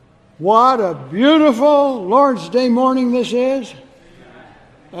What a beautiful Lord's Day morning this is.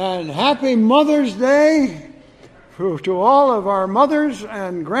 And happy Mother's Day to all of our mothers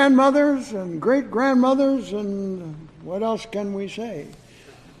and grandmothers and great-grandmothers, and what else can we say?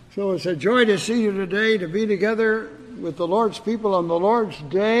 So it's a joy to see you today, to be together with the Lord's people on the Lord's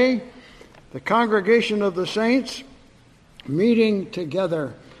Day, the congregation of the saints meeting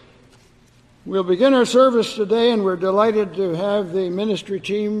together. We'll begin our service today, and we're delighted to have the ministry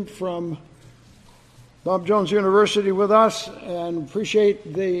team from Bob Jones University with us, and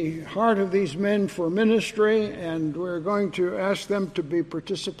appreciate the heart of these men for ministry, and we're going to ask them to be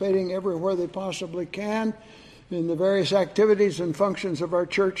participating everywhere they possibly can in the various activities and functions of our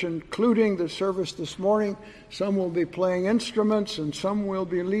church, including the service this morning. Some will be playing instruments, and some will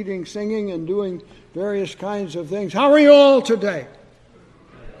be leading, singing, and doing various kinds of things. How are you all today?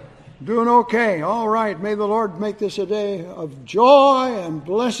 Doing okay. All right. May the Lord make this a day of joy and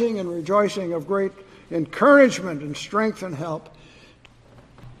blessing and rejoicing, of great encouragement and strength and help.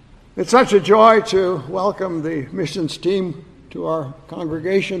 It's such a joy to welcome the missions team to our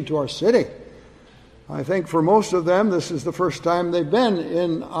congregation, to our city. I think for most of them, this is the first time they've been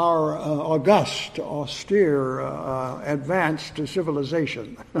in our august, austere advance to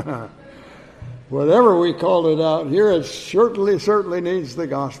civilization. Whatever we call it out here, it certainly needs the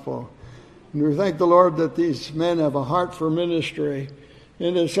gospel. And we thank the Lord that these men have a heart for ministry.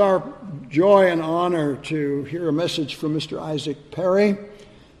 And it's our joy and honor to hear a message from Mr. Isaac Perry.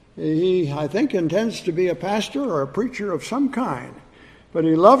 He, I think, intends to be a pastor or a preacher of some kind, but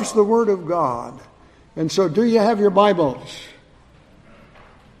he loves the Word of God. And so do you have your Bibles?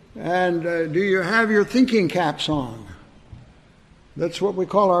 And do you have your thinking caps on? That's what we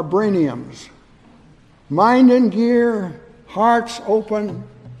call our brainiums. Mind in gear, hearts open.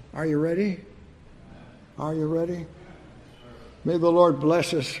 Are you ready? Are you ready? May the Lord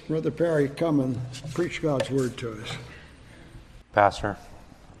bless us. Brother Perry, come and preach God's word to us. Pastor.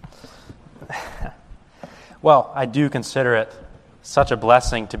 Well, I do consider it such a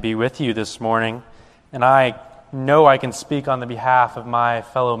blessing to be with you this morning, and I know I can speak on the behalf of my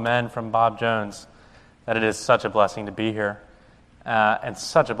fellow men from Bob Jones that it is such a blessing to be here, and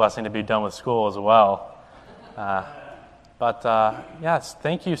such a blessing to be done with school as well. Yes,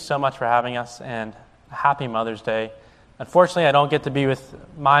 thank you so much for having us, and happy Mother's Day. Unfortunately, I don't get to be with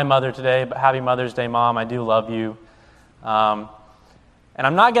my mother today, but happy Mother's Day, Mom. I do love you. And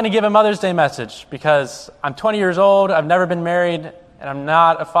I'm not going to give a Mother's Day message because I'm 20 years old, I've never been married, and I'm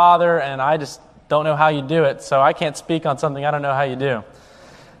not a father, and I just don't know how you do it. So I can't speak on something I don't know how you do.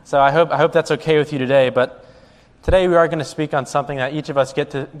 So I hope that's okay with you today. But today we are going to speak on something that each of us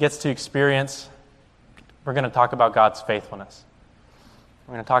gets to experience. We're going to talk about God's faithfulness.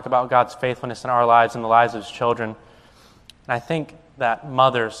 We're going to talk about God's faithfulness in our lives and the lives of His children. And I think that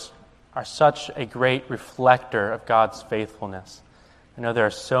mothers are such a great reflector of God's faithfulness. I know there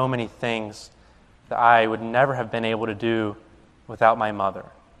are so many things that I would never have been able to do without my mother.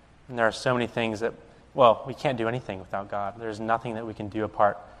 And there are so many things that, well, we can't do anything without God. There's nothing that we can do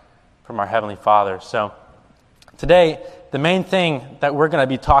apart from our Heavenly Father. So today, the main thing that we're going to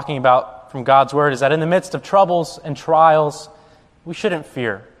be talking about from God's Word is that in the midst of troubles and trials, we shouldn't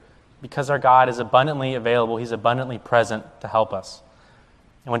fear because our God is abundantly available. He's abundantly present to help us.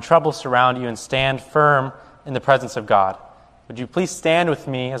 And when troubles surround you, and stand firm in the presence of God. Would you please stand with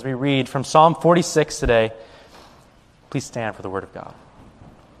me as we read from Psalm 46 today? Please stand for the Word of God.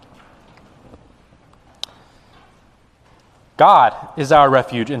 God is our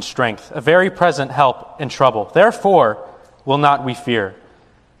refuge and strength, a very present help in trouble. Therefore will not we fear.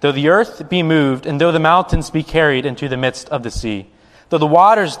 Though the earth be moved, and though the mountains be carried into the midst of the sea, though the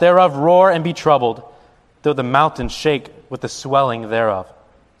waters thereof roar and be troubled, though the mountains shake with the swelling thereof.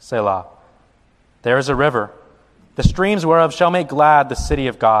 Selah. There is a river, the streams whereof shall make glad the city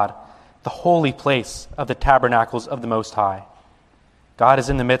of God, the holy place of the tabernacles of the Most High. God is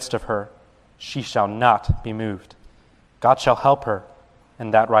in the midst of her. She shall not be moved. God shall help her,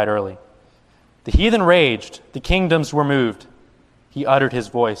 and that right early. The heathen raged, the kingdoms were moved. He uttered his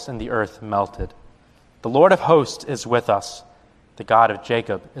voice, and the earth melted. The Lord of hosts is with us. The God of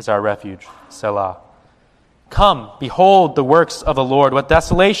Jacob is our refuge. Selah. Come, behold the works of the Lord, what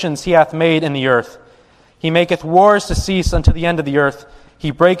desolations he hath made in the earth. He maketh wars to cease unto the end of the earth.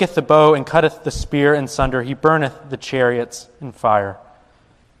 He breaketh the bow, and cutteth the spear in sunder. He burneth the chariots in fire.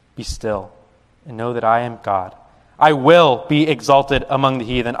 Be still, and know that I am God. I will be exalted among the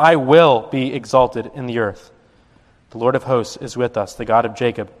heathen. I will be exalted in the earth. The Lord of hosts is with us. The God of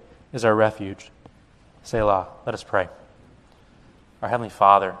Jacob is our refuge. Selah. Let us pray. Our Heavenly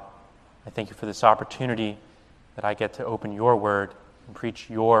Father, I thank you for this opportunity that I get to open your word and preach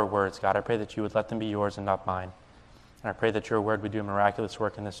your words, God. I pray that you would let them be yours and not mine. And I pray that your word would do a miraculous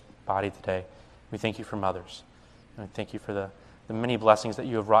work in this body today. We thank you for mothers. And we thank you for the many blessings that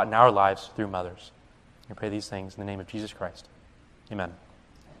you have wrought in our lives through mothers. I pray these things in the name of Jesus Christ. Amen.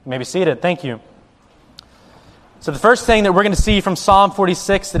 You may be seated. Thank you. So the first thing that we're going to see from Psalm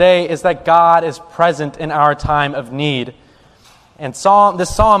 46 today is that God is present in our time of need. And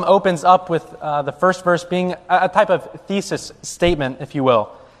this psalm opens up with the first verse being a type of thesis statement, if you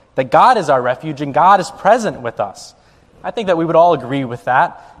will, that God is our refuge and God is present with us. I think that we would all agree with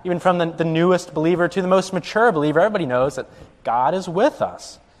that. Even from the newest believer to the most mature believer, everybody knows that God is with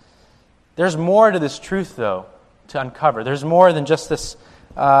us. There's more to this truth, though, to uncover. There's more than just this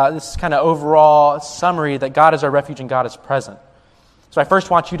kind of overall summary that God is our refuge and God is present. So I first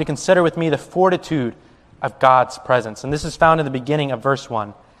want you to consider with me the fortitude of God's presence. And this is found in the beginning of verse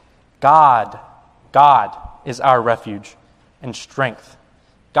 1. God is our refuge and strength.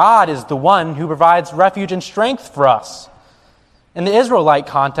 God is the one who provides refuge and strength for us. In the Israelite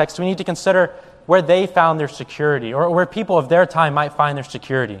context, we need to consider where they found their security, or where people of their time might find their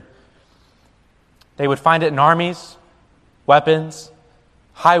security. They would find it in armies, weapons,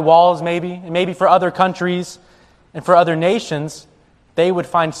 high walls maybe, and maybe for other countries and for other nations, they would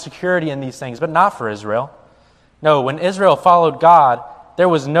find security in these things, but not for Israel. No, when Israel followed God, there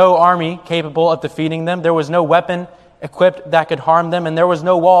was no army capable of defeating them. There was no weapon equipped that could harm them, and there was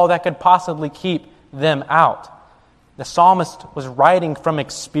no wall that could possibly keep them out. The psalmist was writing from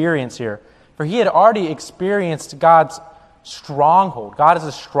experience here, for he had already experienced God's stronghold. God is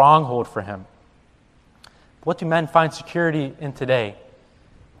a stronghold for him. What do men find security in today?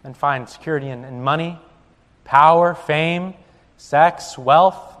 Men find security in money, power, fame, sex,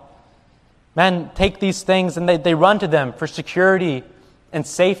 wealth. Men take these things and they run to them for security and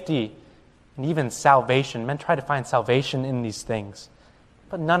safety and even salvation. Men try to find salvation in these things.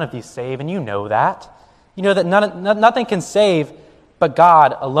 But none of these save, and you know that. You know that nothing can save but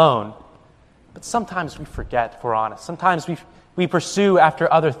God alone. But sometimes we forget, if we're honest. Sometimes we pursue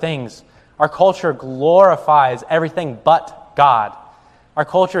after other things. Our culture glorifies everything but God. Our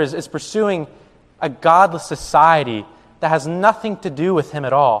culture is pursuing a godless society that has nothing to do with Him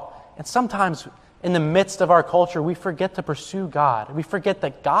at all. And sometimes in the midst of our culture, we forget to pursue God. We forget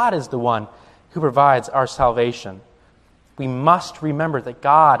that God is the one who provides our salvation. We must remember that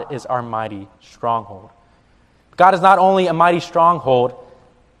God is our mighty stronghold. God is not only a mighty stronghold,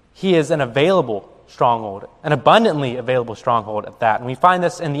 He is an available stronghold, an abundantly available stronghold at that. And we find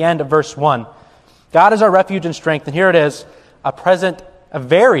this in the end of verse 1. God is our refuge and strength, and here it is, a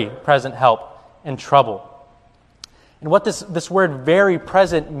very present help in trouble. And what this word very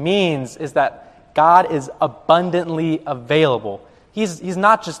present means is that God is abundantly available. He's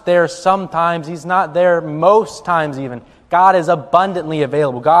not just there sometimes, He's not there most times even. God is abundantly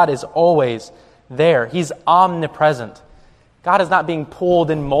available. God is always there. He's omnipresent. God is not being pulled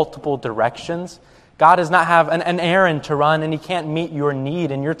in multiple directions. God does not have an errand to run, and He can't meet your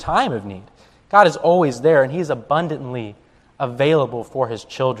need in your time of need. God is always there, and He's abundantly available for His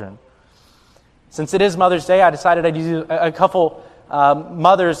children. Since it is Mother's Day, I decided I'd use a couple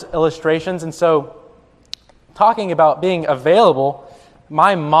mother's illustrations. And so, talking about being available,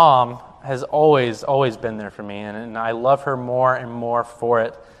 my mom has always been there for me, and I love her more and more for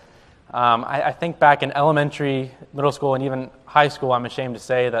it. I think back in elementary, middle school, and even high school, I'm ashamed to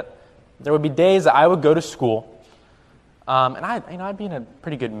say that there would be days that I would go to school, and I'd be in a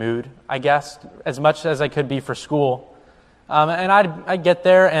pretty good mood, I guess, as much as I could be for school. And I'd get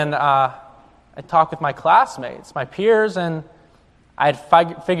there and I'd talk with my classmates, my peers, and I'd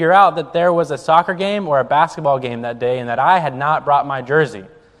figure out that there was a soccer game or a basketball game that day and that I had not brought my jersey.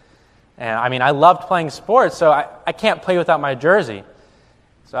 And I loved playing sports, so I can't play without my jersey.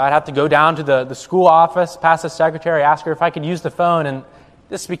 So I'd have to go down to the school office, past the secretary, ask her if I could use the phone, and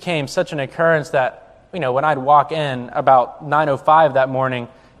this became such an occurrence that, when I'd walk in about 9:05 that morning,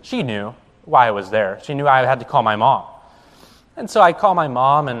 she knew why I was there. She knew I had to call my mom. And so I'd call my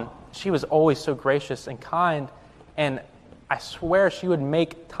mom, and she was always so gracious and kind, and I swear she would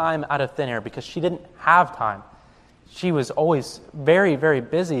make time out of thin air because she didn't have time. She was always very, very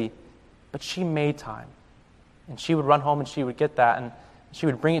busy, but she made time. And she would run home and she would get that, and she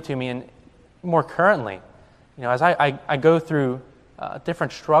would bring it to me. And more currently, as I go through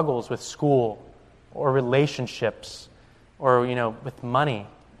different struggles with school or relationships or, with money,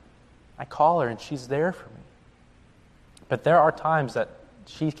 I call her and she's there for me. But there are times that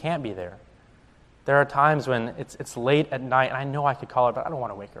she can't be there. There are times when it's late at night, and I know I could call her, but I don't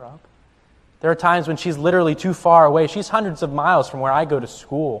want to wake her up. There are times when she's literally too far away. She's hundreds of miles from where I go to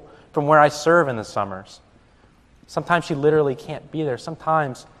school, from where I serve in the summers. Sometimes she literally can't be there.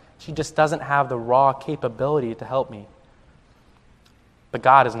 Sometimes she just doesn't have the raw capability to help me. But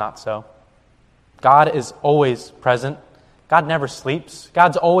God is not so. God is always present. God never sleeps.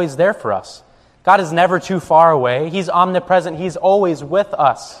 God's always there for us. God is never too far away. He's omnipresent. He's always with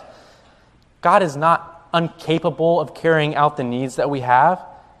us. God is not incapable of carrying out the needs that we have.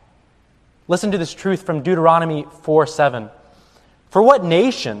 Listen to this truth from Deuteronomy 4:7. For what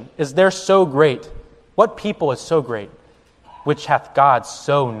nation is there so great? What people is so great, which hath God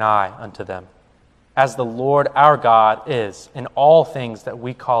so nigh unto them, as the Lord our God is in all things that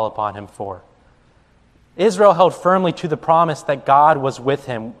we call upon him for? Israel held firmly to the promise that God was with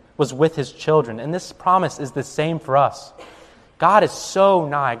him, was with his children. And this promise is the same for us. God is so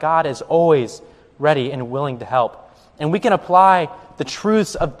nigh. God is always ready and willing to help. And we can apply the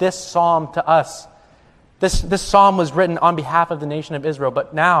truths of this psalm to us. This psalm was written on behalf of the nation of Israel,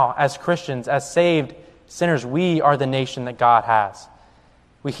 but now, as Christians, as saved sinners, we are the nation that God has.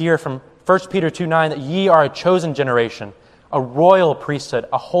 We hear from 1 Peter 2:9 that ye are a chosen generation, a royal priesthood,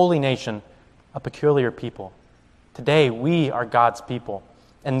 a holy nation, a peculiar people. Today, we are God's people,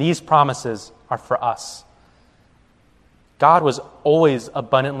 and these promises are for us. God was always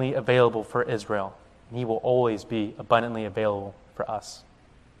abundantly available for Israel, and he will always be abundantly available for us.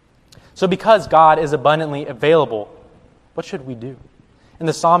 So because God is abundantly available, what should we do? And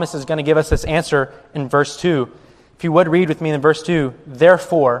the psalmist is going to give us this answer in verse 2. If you would read with me in verse 2,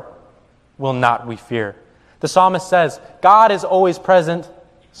 therefore will not we fear. The psalmist says, God is always present,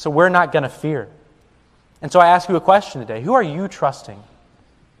 so we're not going to fear. And so I ask you a question today. Who are you trusting?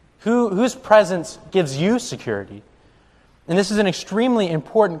 Whose presence gives you security? And this is an extremely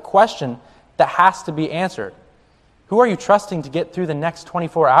important question that has to be answered. Who are you trusting to get through the next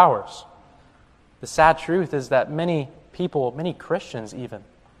 24 hours? The sad truth is that many people, many Christians even,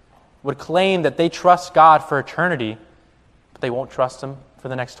 would claim that they trust God for eternity, but they won't trust him for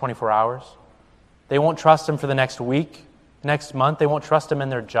the next 24 hours. They won't trust him for the next week, next month. They won't trust him in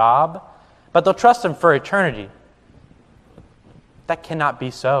their job, but they'll trust him for eternity. That cannot be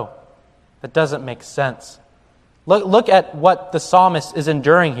so. That doesn't make sense. Look at what the psalmist is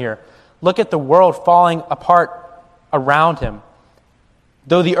enduring here. Look at the world falling apart around him.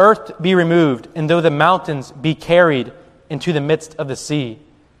 Though the earth be removed, and though the mountains be carried into the midst of the sea.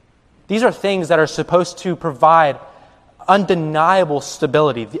 These are things that are supposed to provide undeniable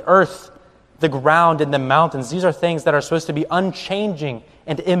stability. The earth, the ground, and the mountains, these are things that are supposed to be unchanging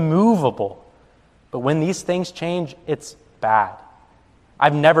and immovable. But when these things change, it's bad.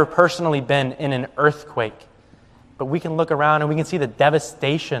 I've never personally been in an earthquake, but we can look around and we can see the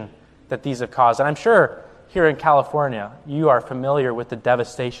devastation that these have caused. And I'm sure here in California, you are familiar with the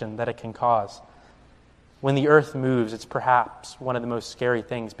devastation that it can cause. When the earth moves, it's perhaps one of the most scary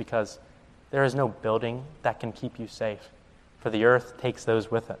things because there is no building that can keep you safe, for the earth takes those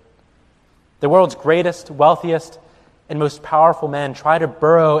with it. The world's greatest, wealthiest, and most powerful men try to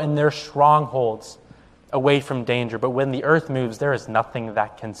burrow in their strongholds away from danger, but when the earth moves, there is nothing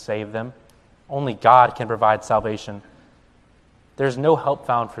that can save them. Only God can provide salvation. There's no help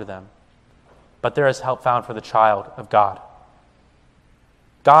found for them, but there is help found for the child of God.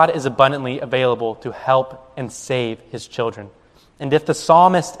 God is abundantly available to help and save his children. And if the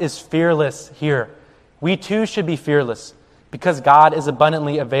psalmist is fearless here, we too should be fearless because God is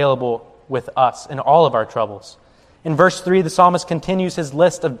abundantly available with us in all of our troubles. In verse 3, the psalmist continues his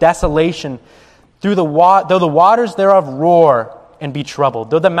list of desolation. Though the waters thereof roar and be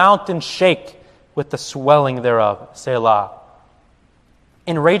troubled, though the mountains shake with the swelling thereof, Selah.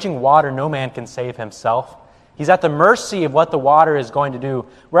 In raging water, no man can save himself. He's at the mercy of what the water is going to do.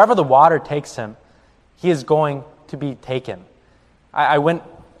 Wherever the water takes him, he is going to be taken. I went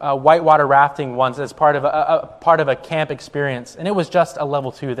whitewater rafting once as part of a camp experience, and it was just a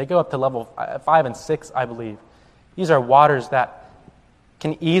level 2. They go up to level 5 and 6, I believe. These are waters that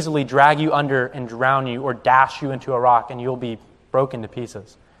can easily drag you under and drown you or dash you into a rock, and you'll be broken to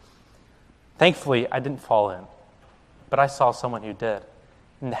pieces. Thankfully, I didn't fall in, but I saw someone who did.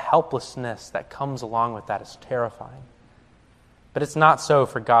 And the helplessness that comes along with that is terrifying. But it's not so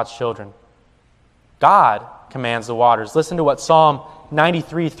for God's children. God commands the waters. Listen to what Psalm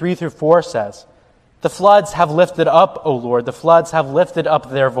 93, 3-4 says. The floods have lifted up, O Lord. The floods have lifted up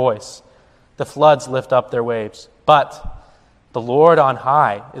their voice. The floods lift up their waves. But the Lord on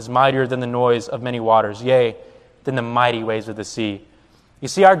high is mightier than the noise of many waters, yea, than the mighty waves of the sea. You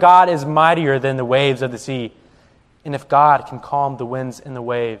see, our God is mightier than the waves of the sea. And if God can calm the winds and the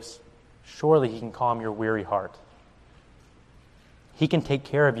waves, surely he can calm your weary heart. He can take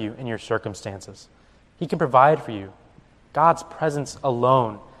care of you in your circumstances. He can provide for you. God's presence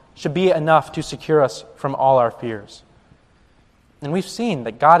alone should be enough to secure us from all our fears. And we've seen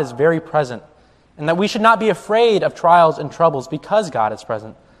that God is very present and that we should not be afraid of trials and troubles because God is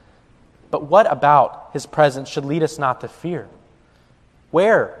present. But what about his presence should lead us not to fear?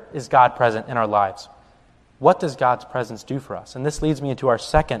 Where is God present in our lives? What does God's presence do for us? And this leads me into our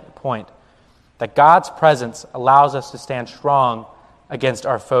second point, that God's presence allows us to stand strong against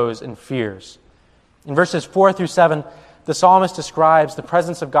our foes and fears. In verses 4 through 7, the psalmist describes the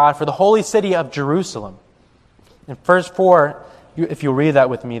presence of God for the holy city of Jerusalem. In verse 4, if you read that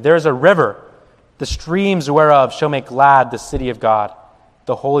with me, there is a river, the streams whereof shall make glad the city of God,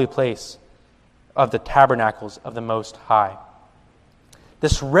 the holy place of the tabernacles of the Most High.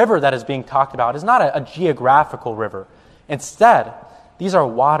 This river that is being talked about is not a geographical river. Instead, these are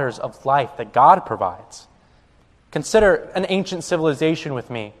waters of life that God provides. Consider an ancient civilization with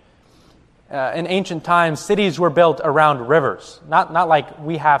me. In ancient times, cities were built around rivers, not like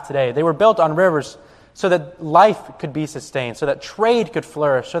we have today. They were built on rivers so that life could be sustained, so that trade could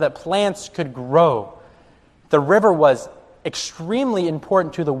flourish, so that plants could grow. The river was extremely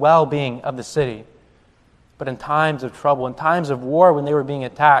important to the well-being of the city. But in times of trouble, in times of war, when they were being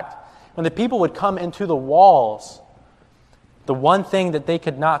attacked, when the people would come into the walls, the one thing that they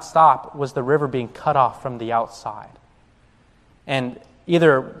could not stop was the river being cut off from the outside. And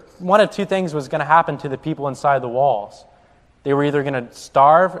either one of two things was going to happen to the people inside the walls. They were either going to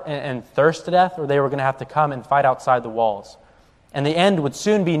starve and thirst to death, or they were going to have to come and fight outside the walls. And the end would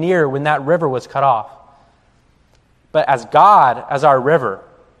soon be near when that river was cut off. But as God, as our river,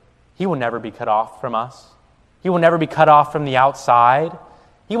 he will never be cut off from us. He will never be cut off from the outside.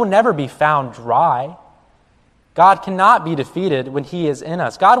 He will never be found dry. God cannot be defeated when he is in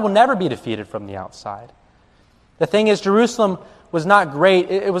us. God will never be defeated from the outside. The thing is, Jerusalem was not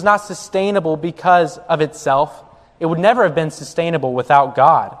great. It was not sustainable because of itself. It would never have been sustainable without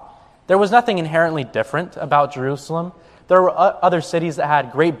God. There was nothing inherently different about Jerusalem. There were other cities that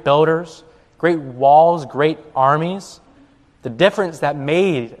had great builders, great walls, great armies. The difference that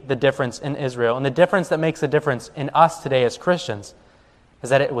made the difference in Israel and the difference that makes the difference in us today as Christians is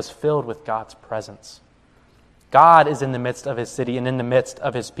that it was filled with God's presence. God is in the midst of his city and in the midst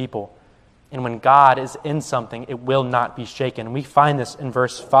of his people. And when God is in something, it will not be shaken. We find this in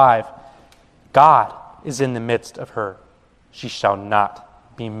verse 5. God is in the midst of her. She shall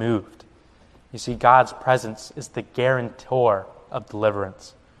not be moved. You see, God's presence is the guarantor of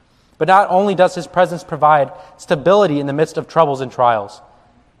deliverance. But not only does his presence provide stability in the midst of troubles and trials,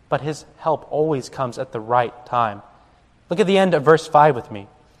 but his help always comes at the right time. Look at the end of verse 5 with me.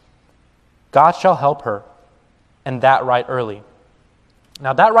 God shall help her, and that right early.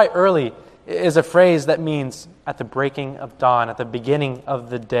 Now, that right early is a phrase that means at the breaking of dawn, at the beginning of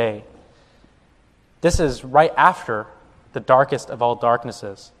the day. This is right after the darkest of all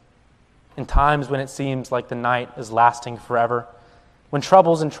darknesses. In times when it seems like the night is lasting forever, when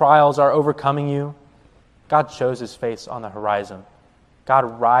troubles and trials are overcoming you, God shows his face on the horizon.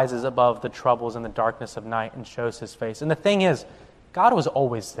 God rises above the troubles and the darkness of night and shows his face. And the thing is, God was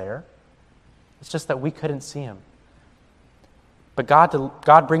always there. It's just that we couldn't see him. But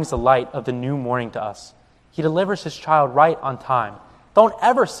God brings the light of the new morning to us. He delivers his child right on time. Don't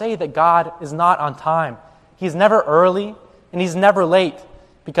ever say that God is not on time. He's never early and he's never late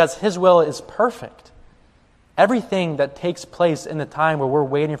because his will is perfect. Everything that takes place in the time where we're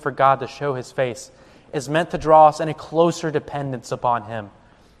waiting for God to show his face is meant to draw us in a closer dependence upon him,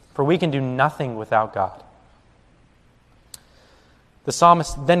 for we can do nothing without God. The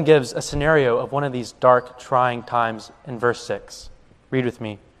psalmist then gives a scenario of one of these dark, trying times in verse 6. Read with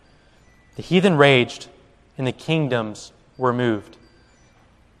me. The heathen raged, and the kingdoms were moved.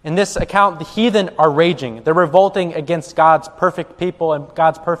 In this account, the heathen are raging. They're revolting against God's perfect people and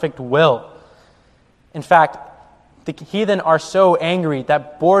God's perfect will. In fact, the heathen are so angry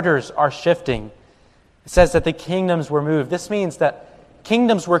that borders are shifting. It says that the kingdoms were moved. This means that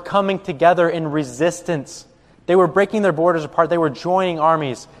kingdoms were coming together in resistance. They were breaking their borders apart. They were joining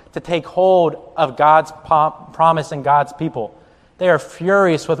armies to take hold of God's promise and God's people. They are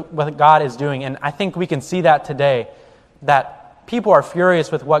furious with what God is doing. And I think we can see that today, that people are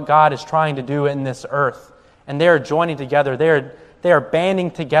furious with what God is trying to do in this earth. And they are joining together. They are banding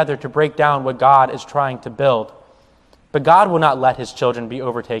together to break down what God is trying to build. But God will not let his children be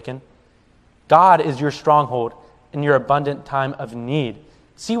overtaken. God is your stronghold in your abundant time of need.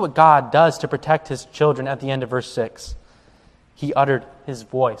 See what God does to protect his children at the end of verse 6. He uttered his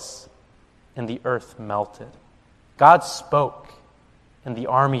voice, and the earth melted. God spoke, and the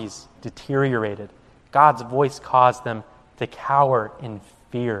armies deteriorated. God's voice caused them to cower in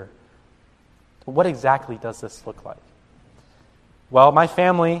fear. What exactly does this look like? Well, my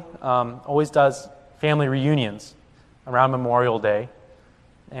family always does family reunions around Memorial Day.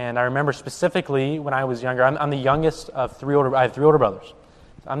 And I remember specifically when I was younger, I'm the youngest of I have three older brothers.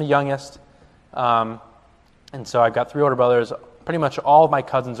 I'm the youngest. And so I've got three older brothers. Pretty much all of my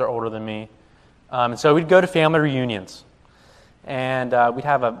cousins are older than me. And so we'd go to family reunions. And we'd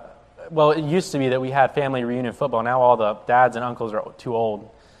have it used to be that we had family reunion football. Now all the dads and uncles are too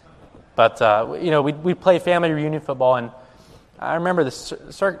old. But, we'd play family reunion football. And I remember this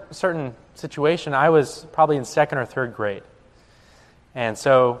certain situation. I was probably in second or third grade. And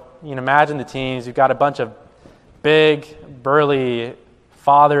so you can imagine the teams. You've got a bunch of big, burly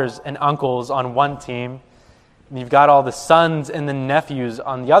fathers and uncles on one team. And you've got all the sons and the nephews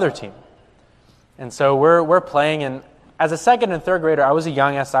on the other team. And so we're playing. And as a second and third grader, I was the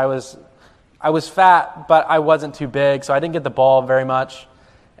youngest. I was fat, but I wasn't too big, so I didn't get the ball very much.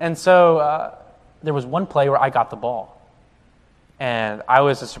 And so there was one play where I got the ball. And I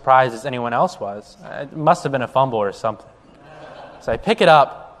was as surprised as anyone else was. It must have been a fumble or something. So I pick it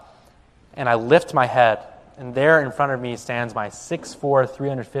up, and I lift my head, and there in front of me stands my 6'4",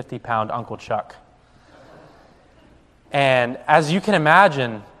 350-pound Uncle Chuck. And as you can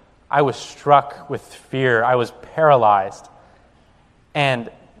imagine, I was struck with fear. I was paralyzed.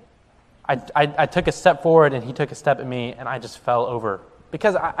 And I took a step forward, and he took a step at me, and I just fell over.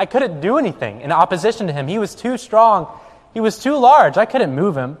 Because I couldn't do anything in opposition to him. He was too strong. He was too large. I couldn't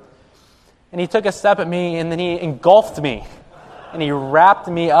move him. And he took a step at me, and then he engulfed me. And he wrapped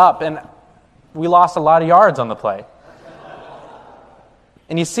me up, and we lost a lot of yards on the play.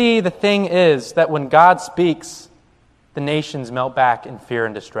 And you see, the thing is that when God speaks, the nations melt back in fear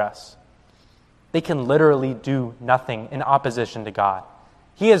and distress. They can literally do nothing in opposition to God.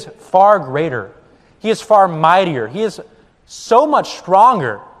 He is far greater. He is far mightier. He is so much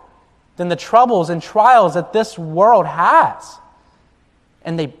stronger than the troubles and trials that this world has.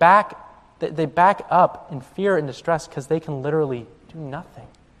 And they back up in fear and distress because they can literally do nothing.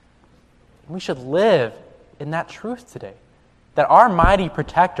 And we should live in that truth today. That our mighty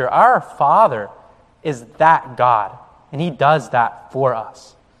protector, our Father, is that God. And He does that for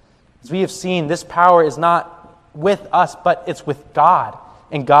us. As we have seen, this power is not with us, but it's with God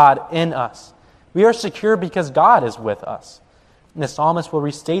and God in us. We are secure because God is with us. And the psalmist will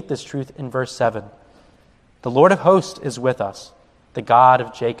restate this truth in verse 7. The Lord of hosts is with us. The God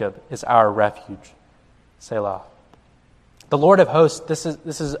of Jacob is our refuge. Selah. The Lord of hosts, this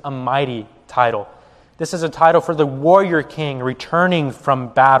is a mighty title. This is a title for the warrior king returning from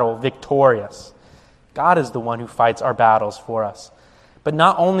battle victorious. God is the one who fights our battles for us. But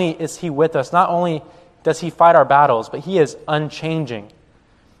not only is He with us, not only does He fight our battles, but He is unchanging.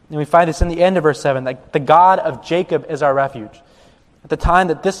 And we find this in the end of verse 7, that the God of Jacob is our refuge. At the time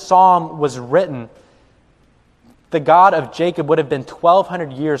that this psalm was written, the God of Jacob would have been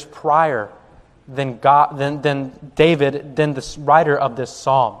 1,200 years prior than David, than the writer of this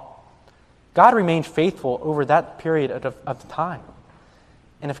psalm. God remained faithful over that period of time.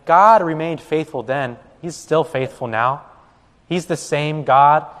 And if God remained faithful then, He's still faithful now. He's the same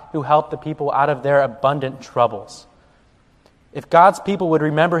God who helped the people out of their abundant troubles. If God's people would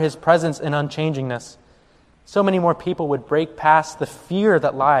remember His presence and unchangingness, so many more people would break past the fear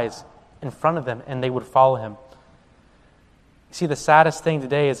that lies in front of them and they would follow Him. See, the saddest thing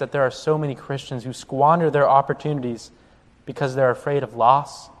today is that there are so many Christians who squander their opportunities because they're afraid of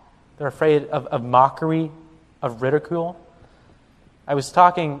loss. They're afraid of mockery, of ridicule. I was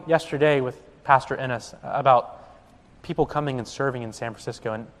talking yesterday with Pastor Ennis about people coming and serving in San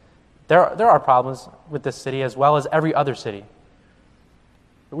Francisco, and there are problems with this city as well as every other city.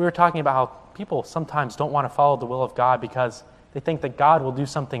 But we were talking about how people sometimes don't want to follow the will of God because they think that God will do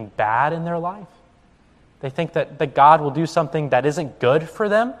something bad in their life. They think that God will do something that isn't good for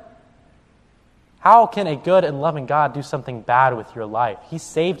them. How can a good and loving God do something bad with your life? He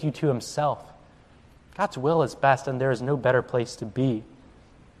saved you to Himself. God's will is best, and there is no better place to be.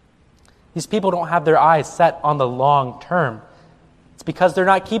 These people don't have their eyes set on the long term. It's because they're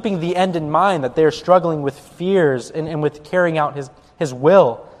not keeping the end in mind that they're struggling with fears and with carrying out His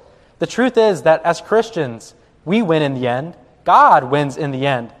will. The truth is that as Christians, we win in the end. God wins in the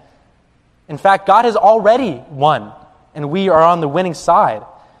end. In fact, God has already won, and we are on the winning side.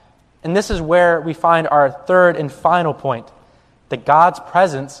 And this is where we find our third and final point, that God's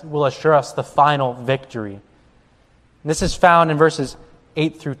presence will assure us the final victory. And this is found in verses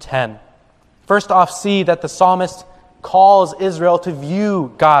 8 through 10. First off, see that the psalmist calls Israel to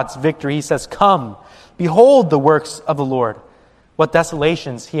view God's victory. He says, "Come, behold the works of the Lord, what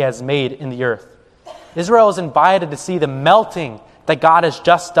desolations He has made in the earth." Israel is invited to see the melting that God has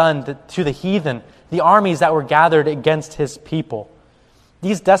just done to the heathen, the armies that were gathered against His people.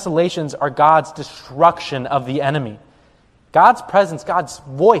 These desolations are God's destruction of the enemy. God's presence, God's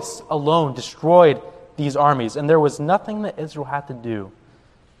voice alone destroyed these armies, and there was nothing that Israel had to do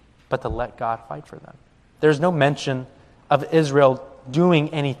but to let God fight for them. There's no mention of Israel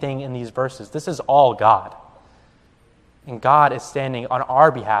doing anything in these verses. This is all God. And God is standing on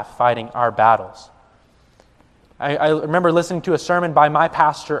our behalf, fighting our battles. I remember listening to a sermon by my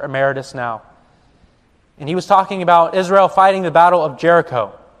pastor emeritus now, and he was talking about Israel fighting the battle of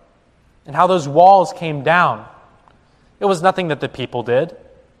Jericho and how those walls came down. It was nothing that the people did.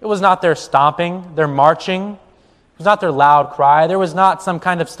 It was not their stomping, their marching. It was not their loud cry. There was not some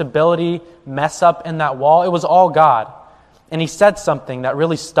kind of stability mess up in that wall. It was all God. And he said something that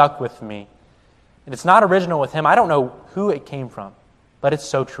really stuck with me. And it's not original with him. I don't know who it came from, but it's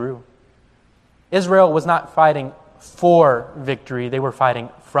so true. Israel was not fighting for victory. They were fighting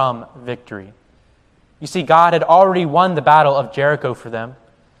from victory. You see, God had already won the battle of Jericho for them.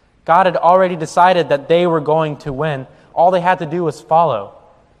 God had already decided that they were going to win. All they had to do was follow.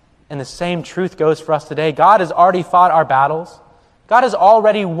 And the same truth goes for us today. God has already fought our battles. God has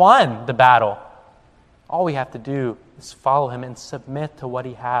already won the battle. All we have to do is follow him and submit to what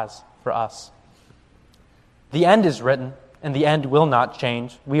he has for us. The end is written, and the end will not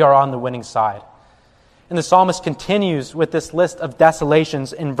change. We are on the winning side. And the psalmist continues with this list of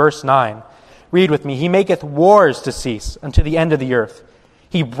desolations in verse 9. Read with me. He maketh wars to cease unto the end of the earth.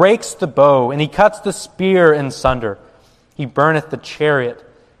 He breaks the bow, and he cuts the spear in sunder. He burneth the chariot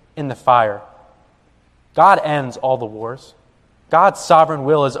in the fire. God ends all the wars. God's sovereign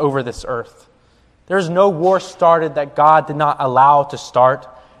will is over this earth. There is no war started that God did not allow to start,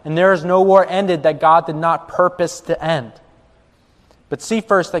 and there is no war ended that God did not purpose to end. But see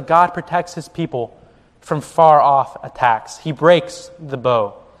first that God protects his people from far-off attacks. He breaks the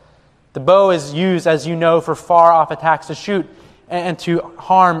bow. The bow is used, as you know, for far-off attacks to shoot and to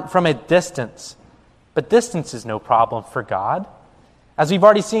harm from a distance. But distance is no problem for God. As we've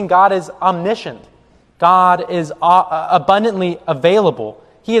already seen, God is omniscient. God is abundantly available.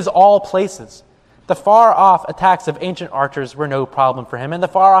 He is all places. The far-off attacks of ancient archers were no problem for him, and the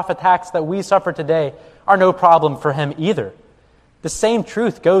far-off attacks that we suffer today are no problem for him either. The same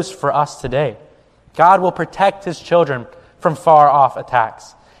truth goes for us today. God will protect his children from far-off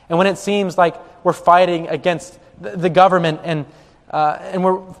attacks. And when it seems like we're fighting against the government and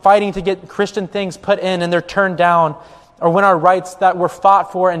we're fighting to get Christian things put in and they're turned down, or when our rights that were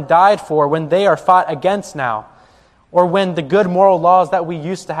fought for and died for, when they are fought against now, or when the good moral laws that we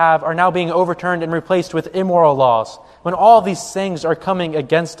used to have are now being overturned and replaced with immoral laws, when all these things are coming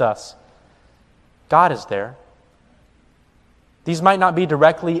against us, God is there. These might not be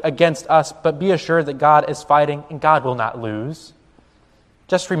directly against us, but be assured that God is fighting and God will not lose.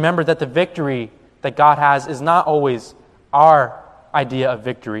 Just remember that the victory that God has is not always our idea of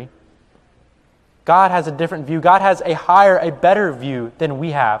victory. God has a different view. God has a higher, a better view than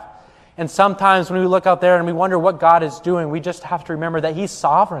we have. And sometimes when we look out there and we wonder what God is doing, we just have to remember that he's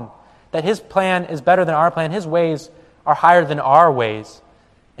sovereign, that his plan is better than our plan. His ways are higher than our ways.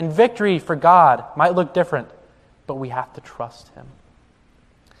 And victory for God might look different, but we have to trust him.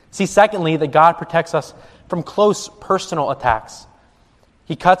 See, secondly, that God protects us from close personal attacks.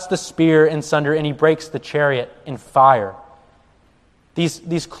 He cuts the spear in sunder and he breaks the chariot in fire.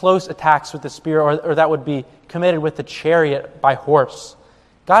 These close attacks with the spear, or that would be committed with the chariot by horse.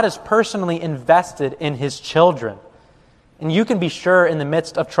 God is personally invested in his children. And you can be sure in the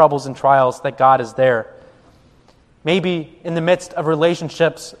midst of troubles and trials that God is there. Maybe in the midst of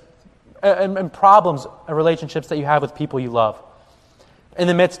relationships and problems of relationships that you have with people you love. In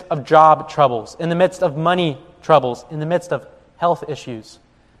the midst of job troubles. In the midst of money troubles. In the midst of health issues.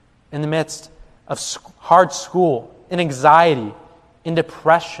 In the midst of hard school. In anxiety. In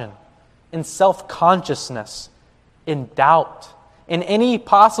depression. In self-consciousness. In doubt. In any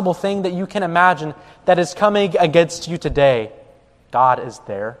possible thing that you can imagine that is coming against you today, God is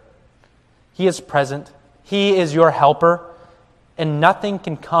there. He is present. He is your helper. And nothing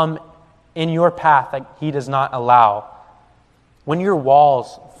can come in your path that he does not allow. When your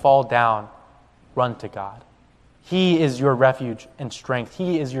walls fall down, run to God. He is your refuge and strength.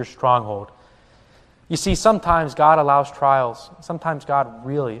 He is your stronghold. You see, sometimes God allows trials. Sometimes God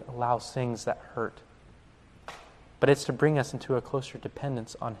really allows things that hurt. But it's to bring us into a closer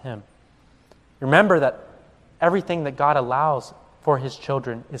dependence on him. Remember that everything that God allows for his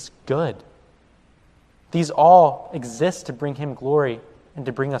children is good. These all exist to bring him glory and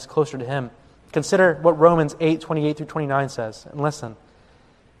to bring us closer to him. Consider what Romans 8:28 through 29 says, and listen.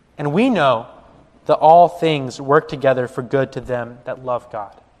 And we know that all things work together for good to them that love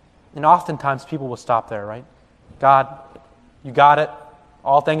God. And oftentimes people will stop there, right? God, you got it.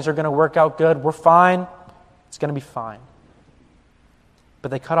 All things are going to work out good. We're fine. It's going to be fine.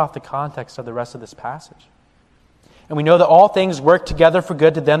 But they cut off the context of the rest of this passage. And we know that all things work together for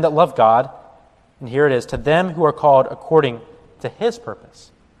good to them that love God. And here it is, to them who are called according to His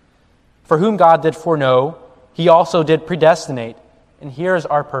purpose. For whom God did foreknow, He also did predestinate. And here is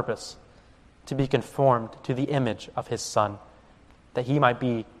our purpose, to be conformed to the image of His Son, that He might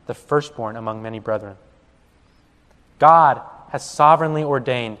be the firstborn among many brethren. God has sovereignly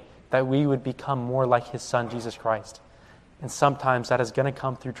ordained that we would become more like His Son, Jesus Christ. And sometimes that is going to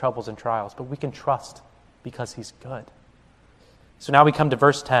come through troubles and trials, but we can trust because He's good. So now we come to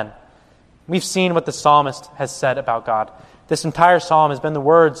verse 10. We've seen what the psalmist has said about God. This entire psalm has been the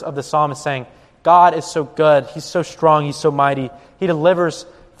words of the psalmist saying, God is so good, He's so strong, He's so mighty. He delivers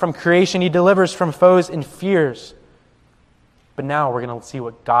from creation, He delivers from foes and fears. But now we're going to see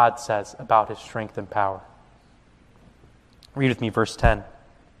what God says about His strength and power. Read with me verse 10.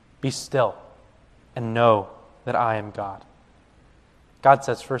 Be still and know that I am God. God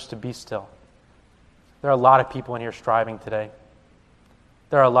says first to be still. There are a lot of people in here striving today.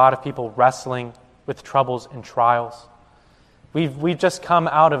 There are a lot of people wrestling with troubles and trials. We've just come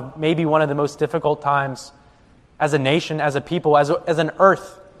out of maybe one of the most difficult times as a nation, as a people, as an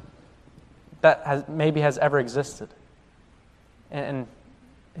earth that has ever existed. And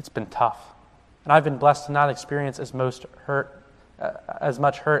it's been tough. And I've been blessed to not experience as much hurt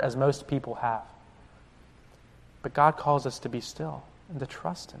as most people have. But God calls us to be still and to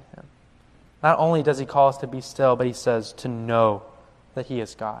trust in Him. Not only does He call us to be still, but He says to know that He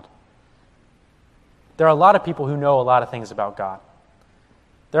is God. There are a lot of people who know a lot of things about God.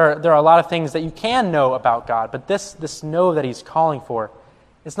 There are a lot of things that you can know about God, but this know that He's calling for,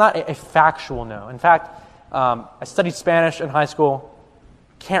 it's not a factual know. In fact, I studied Spanish in high school.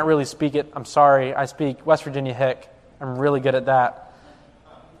 Can't really speak it. I'm sorry. I speak West Virginia Hick. I'm really good at that.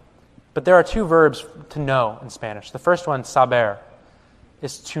 But there are two verbs to know in Spanish. The first one, saber,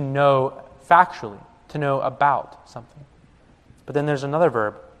 is to know factually, to know about something. But then there's another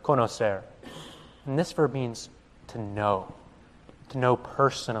verb, conocer. And this verb means to know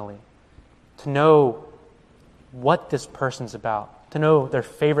personally, to know what this person's about, to know their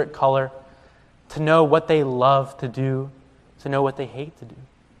favorite color, to know what they love to do, to know what they hate to do.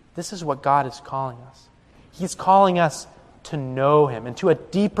 This is what God is calling us. He's calling us to know Him, into a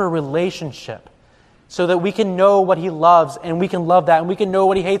deeper relationship, so that we can know what He loves, and we can love that, and we can know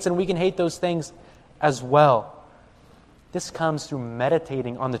what He hates, and we can hate those things as well. This comes through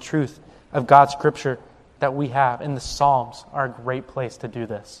meditating on the truth of God's Scripture that we have, and the Psalms are a great place to do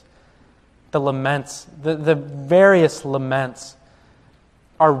this. The laments, the various laments,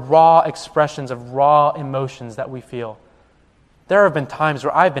 are raw expressions of raw emotions that we feel. There have been times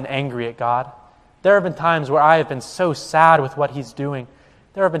where I've been angry at God. There have been times where I have been so sad with what He's doing.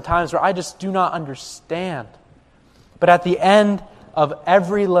 There have been times where I just do not understand. But at the end of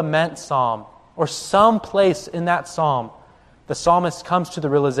every lament psalm, or some place in that psalm, the psalmist comes to the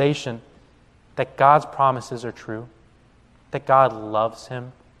realization that God's promises are true, that God loves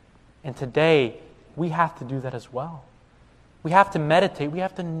him. And today, we have to do that as well. We have to meditate. We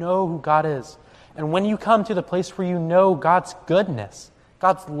have to know who God is. And when you come to the place where you know God's goodness,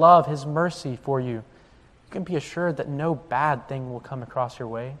 God's love, His mercy for you, you can be assured that no bad thing will come across your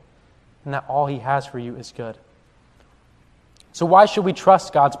way, and that all He has for you is good. So why should we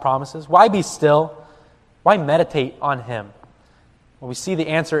trust God's promises? Why be still? Why meditate on Him? Well, we see the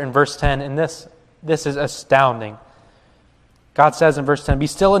answer in verse 10, and this is astounding. God says in verse 10, "Be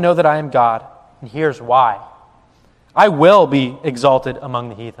still and know that I am God." And here's why. I will be exalted among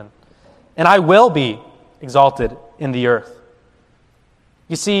the heathen, and I will be exalted in the earth.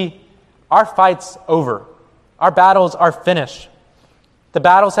 You see, our fight's over. Our battles are finished. The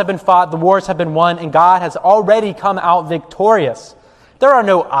battles have been fought, the wars have been won, and God has already come out victorious. There are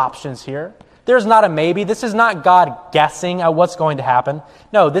no options here. There's not a maybe. This is not God guessing at what's going to happen.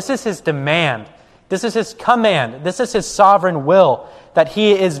 No, this is His demand. This is His command. This is His sovereign will that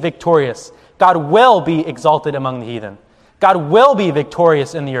He is victorious. God will be exalted among the heathen. God will be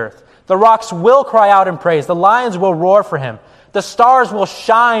victorious in the earth. The rocks will cry out in praise. The lions will roar for Him. The stars will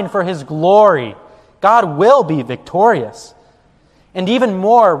shine for His glory. God will be victorious. And even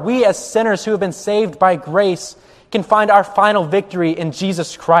more, we as sinners who have been saved by grace can find our final victory in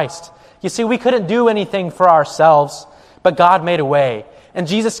Jesus Christ. You see, we couldn't do anything for ourselves, but God made a way. And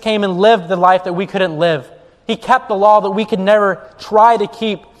Jesus came and lived the life that we couldn't live. He kept the law that we could never try to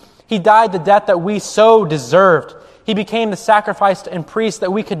keep. He died the death that we so deserved. He became the sacrifice and priest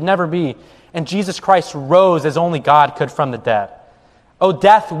that we could never be. And Jesus Christ rose as only God could from the dead. O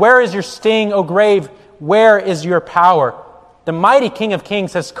death, where is your sting? O grave, where is your power? The mighty King of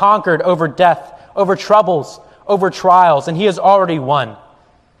Kings has conquered over death, over troubles, over trials, and he has already won.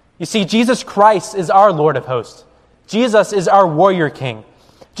 You see, Jesus Christ is our Lord of hosts. Jesus is our warrior king.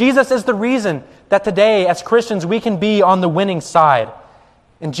 Jesus is the reason that today, as Christians, we can be on the winning side.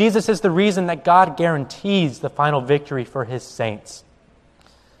 And Jesus is the reason that God guarantees the final victory for his saints.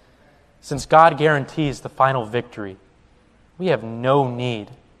 Since God guarantees the final victory, we have no need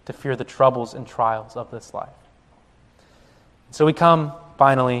to fear the troubles and trials of this life. So we come,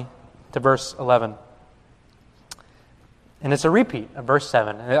 finally, to verse 11. And it's a repeat of verse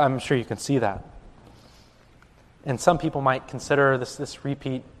 7. I'm sure you can see that. And some people might consider this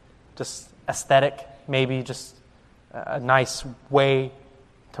repeat just aesthetic, maybe just a nice way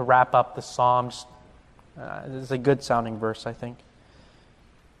to wrap up the psalm. It's a good sounding verse, I think.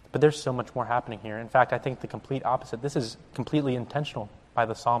 But there's so much more happening here. In fact, I think the complete opposite. This is completely intentional by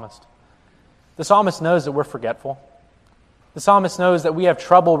the psalmist. The psalmist knows that we're forgetful. The psalmist knows that we have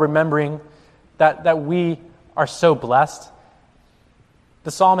trouble remembering that we are so blessed.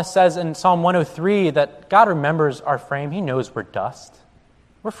 The psalmist says in Psalm 103 that God remembers our frame. He knows we're dust.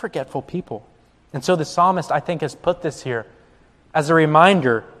 We're forgetful people. And so the psalmist, I think, has put this here as a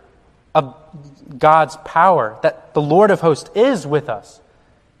reminder of God's power, that the Lord of hosts is with us,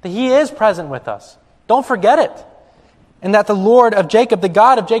 that he is present with us. Don't forget it. And that the Lord of Jacob, the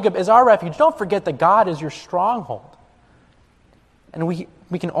God of Jacob, is our refuge. Don't forget that God is your stronghold. And we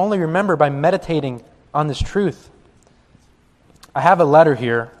can only remember by meditating on this truth. I have a letter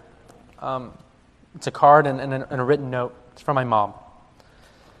here. It's a card and a written note. It's from my mom.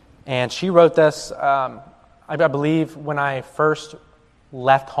 And she wrote this, I believe, when I first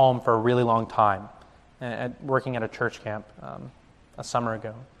left home for a really long time, working at a church camp a summer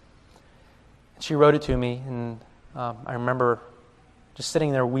ago. She wrote it to me, and I remember just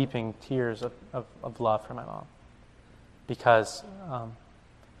sitting there weeping tears of love for my mom. Because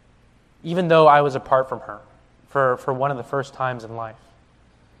even though I was apart from her for one of the first times in life,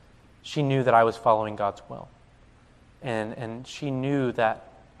 she knew that I was following God's will. And she knew that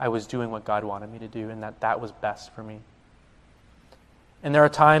I was doing what God wanted me to do, and that was best for me. And there are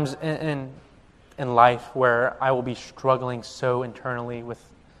times in life where I will be struggling so internally with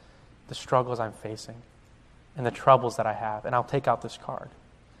the struggles I'm facing and the troubles that I have. And I'll take out this card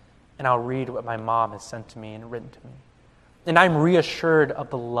and I'll read what my mom has sent to me and written to me. And I'm reassured of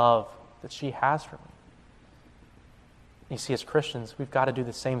the love that she has for me. You see, as Christians, we've got to do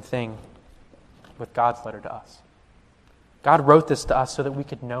the same thing with God's letter to us. God wrote this to us so that we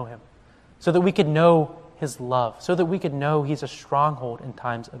could know him, so that we could know his love, so that we could know he's a stronghold in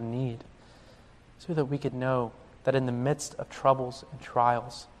times of need, so that we could know that in the midst of troubles and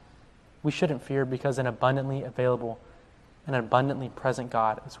trials, we shouldn't fear because an abundantly available and abundantly present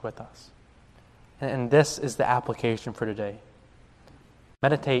God is with us. And this is the application for today.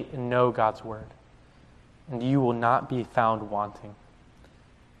 Meditate and know God's word, and you will not be found wanting.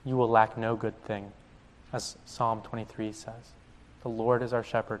 You will lack no good thing, as Psalm 23 says. The Lord is our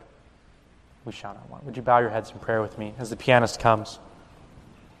shepherd. We shall not want. Would you bow your heads in prayer with me as the pianist comes?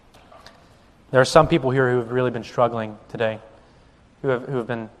 There are some people here who have really been struggling today, who have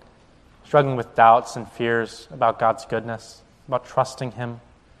been struggling with doubts and fears about God's goodness, about trusting him,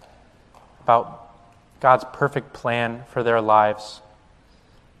 about God's perfect plan for their lives.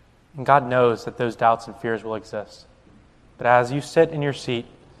 And God knows that those doubts and fears will exist. But as you sit in your seat,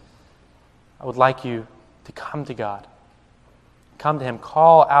 I would like you to come to God. Come to him.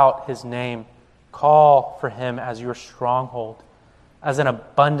 Call out his name. Call for him as your stronghold, as an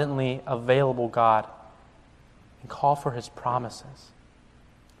abundantly available God. And call for his promises.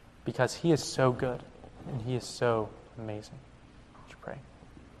 Because he is so good and he is so amazing. Would you pray?